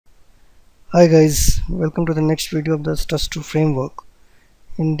Hi guys, welcome to the next video of the Struts framework.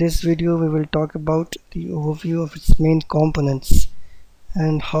 In this video we will talk about the overview of its main components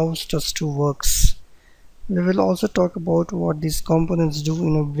and how Struts works. We will also talk about what these components do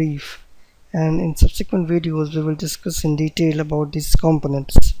in a brief, and in subsequent videos we will discuss in detail about these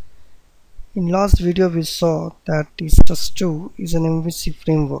components. In last video we saw that the Struts is an MVC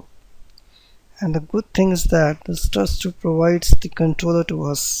framework, and the good thing is that the Struts provides the controller to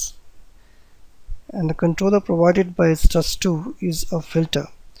us. And the controller provided by Struts is a filter.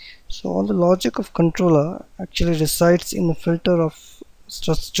 So all the logic of controller actually resides in the filter of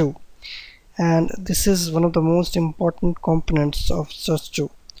Struts, and this is one of the most important components of Struts.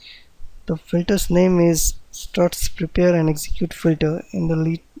 The filter's name is Struts Prepare and Execute Filter in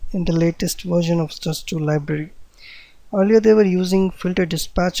the latest version of Struts library. Earlier they were using Filter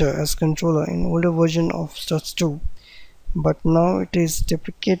Dispatcher as controller in older version of Struts, but now it is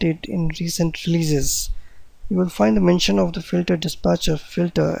deprecated in recent releases. You will find the mention of the filter dispatcher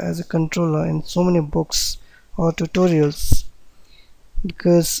filter as a controller in so many books or tutorials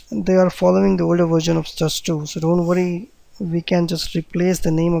because they are following the older version of Struts. So don't worry, we can just replace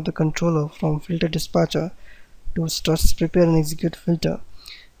the name of the controller from filter dispatcher to Struts Prepare and Execute Filter.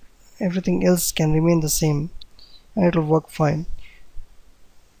 Everything else can remain the same and it will work fine.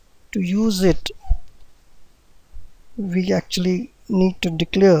 To use it, we actually need to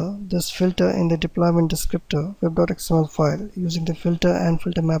declare this filter in the deployment descriptor web.xml file using the filter and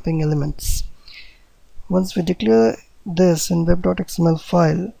filter mapping elements. Once we declare this in web.xml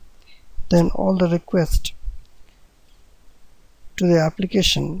file, then all the requests to the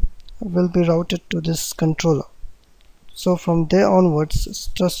application will be routed to this controller. So from there onwards,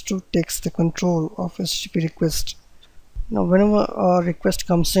 Struts takes the control of HTTP request. Now whenever a request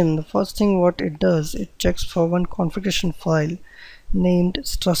comes in, the first thing what it does, it checks for one configuration file named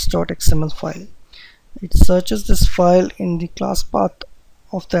struts.xml file. It searches this file in the class path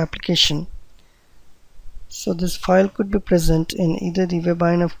of the application. So this file could be present in either the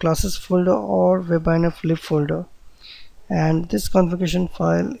webinf classes folder or webinf lib folder, and this configuration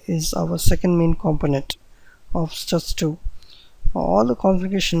file is our second main component of Struts. All the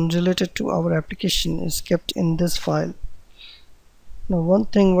configuration related to our application is kept in this file. Now one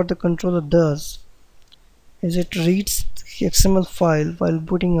thing what the controller does is it reads the XML file while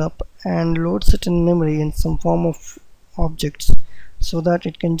booting up and loads it in memory in some form of objects, so that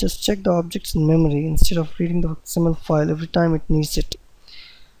it can just check the objects in memory instead of reading the XML file every time it needs it.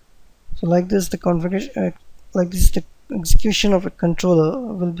 So like this the execution of a controller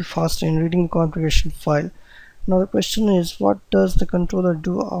will be faster in reading the configuration file. Now the question is, what does the controller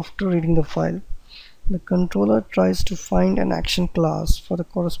do after reading the file? The controller tries to find an action class for the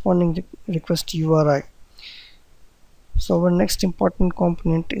corresponding request URI. So our next important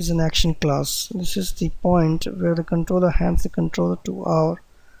component is an action class. This is the point where the controller hands the controller to our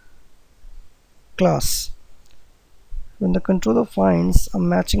class. When the controller finds a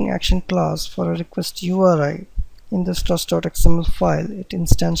matching action class for a request URI in the struts.xml file, it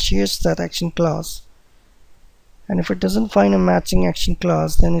instantiates that action class. And if it doesn't find a matching action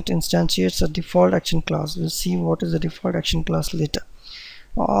class, then it instantiates a default action class. We'll see what is the default action class later.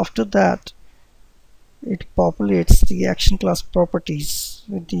 After that, it populates the action class properties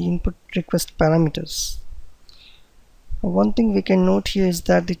with the input request parameters. One thing we can note here is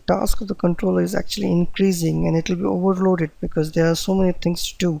that the task of the controller is actually increasing and it will be overloaded because there are so many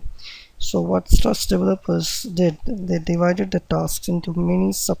things to do. So what Struts developers did, they divided the tasks into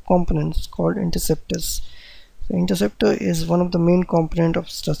many subcomponents called interceptors. The interceptor is one of the main components of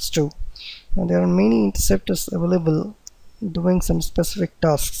Struts. Now there are many interceptors available doing some specific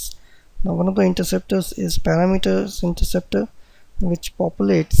tasks. Now one of the interceptors is parameters interceptor, which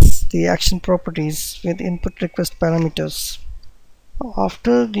populates the action properties with input request parameters.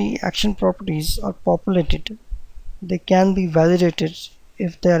 After the action properties are populated, they can be validated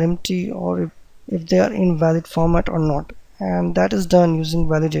if they are empty or if they are in valid format or not, and that is done using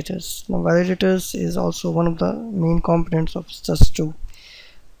validators. Now validators is also one of the main components of Struts.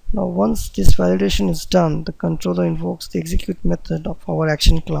 Now once this validation is done, the controller invokes the execute method of our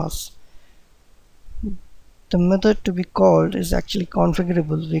action class. The method to be called is actually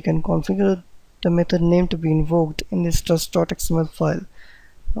configurable. We can configure the method name to be invoked in the struts.xml file.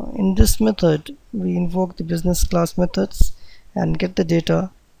 Now in this method we invoke the business class methods and get the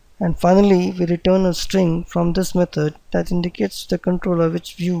data, and finally we return a string from this method that indicates to the controller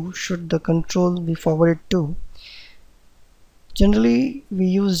which view should the control be forwarded to. Generally we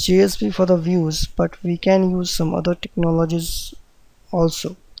use JSP for the views, but we can use some other technologies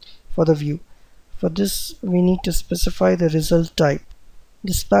also for the view. For this we need to specify the result type.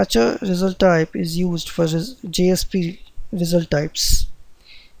 Dispatcher result type is used for JSP result types.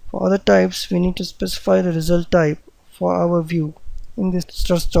 For other types, we need to specify the result type for our view in this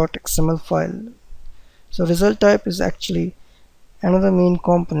struts.xml file. So result type is actually another main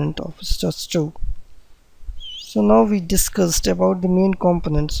component of struts2. So now we discussed about the main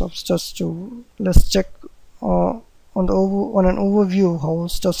components of struts2. Let's check on an overview how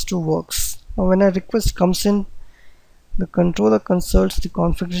struts2 works. Now when a request comes in, the controller consults the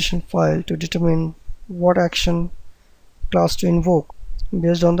configuration file to determine what action class to invoke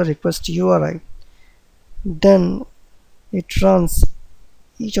based on the request URI. Then it runs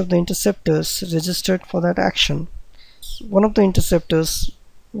each of the interceptors registered for that action. One of the interceptors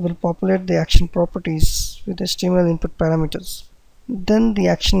will populate the action properties with HTML input parameters. Then the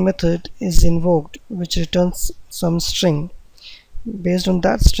action method is invoked, which returns some string. Based on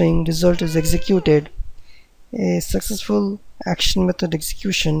that string, result is executed. A successful action method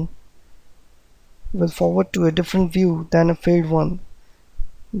execution will forward to a different view than a failed one.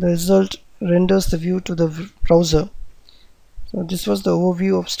 The result renders the view to the browser. So this was the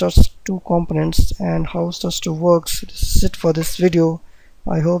overview of Struts2 components and how Struts2 works. This is it for this video.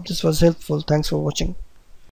 I hope this was helpful. Thanks for watching.